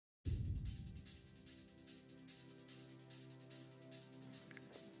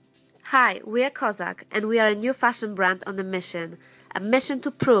Hi, we are Cossac and we are a new fashion brand on a mission to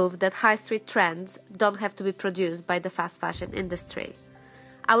prove that high street trends don't have to be produced by the fast fashion industry.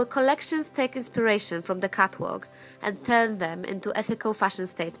 Our collections take inspiration from the catwalk and turn them into ethical fashion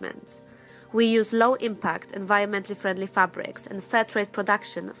statements. We use low-impact, environmentally friendly fabrics and fair trade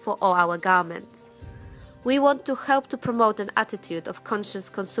production for all our garments. We want to help to promote an attitude of conscious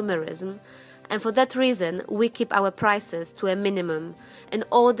consumerism, and for that reason we keep our prices to a minimum in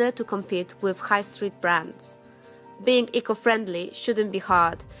order to compete with high street brands. Being eco-friendly shouldn't be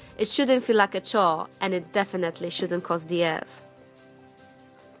hard, it shouldn't feel like a chore, and it definitely shouldn't cost the earth.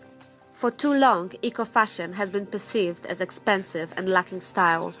 For too long, eco-fashion has been perceived as expensive and lacking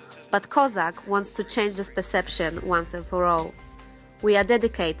style, but Cossac wants to change this perception once and for all. We are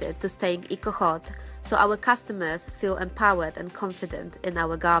dedicated to staying eco-hot, so our customers feel empowered and confident in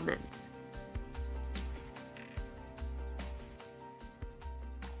our garments.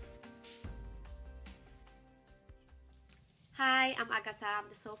 Hi, I'm Agatha, I'm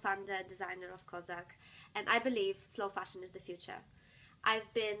the sole founder and designer of Cossac, and I believe slow fashion is the future.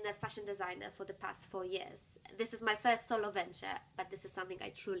 I've been a fashion designer for the past 4 years. This is my first solo venture, but this is something I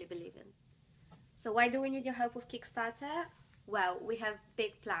truly believe in. So why do we need your help with Kickstarter? Well, we have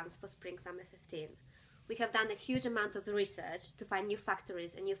big plans for Spring/Summer 15. We have done a huge amount of research to find new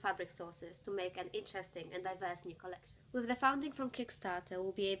factories and new fabric sources to make an interesting and diverse new collection. With the funding from Kickstarter,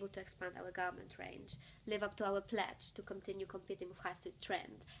 we'll be able to expand our garment range, live up to our pledge to continue competing with high street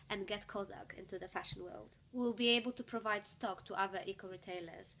trend, and get Cossac into the fashion world. We'll be able to provide stock to other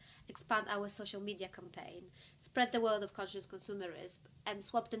eco-retailers, expand our social media campaign, spread the word of conscious consumerism, and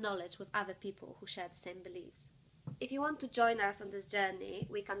swap the knowledge with other people who share the same beliefs. If you want to join us on this journey,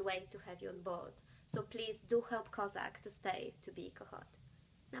 we can't wait to have you on board. So please do help Cossac to stay to be eco-hot.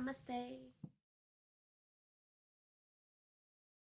 Namaste.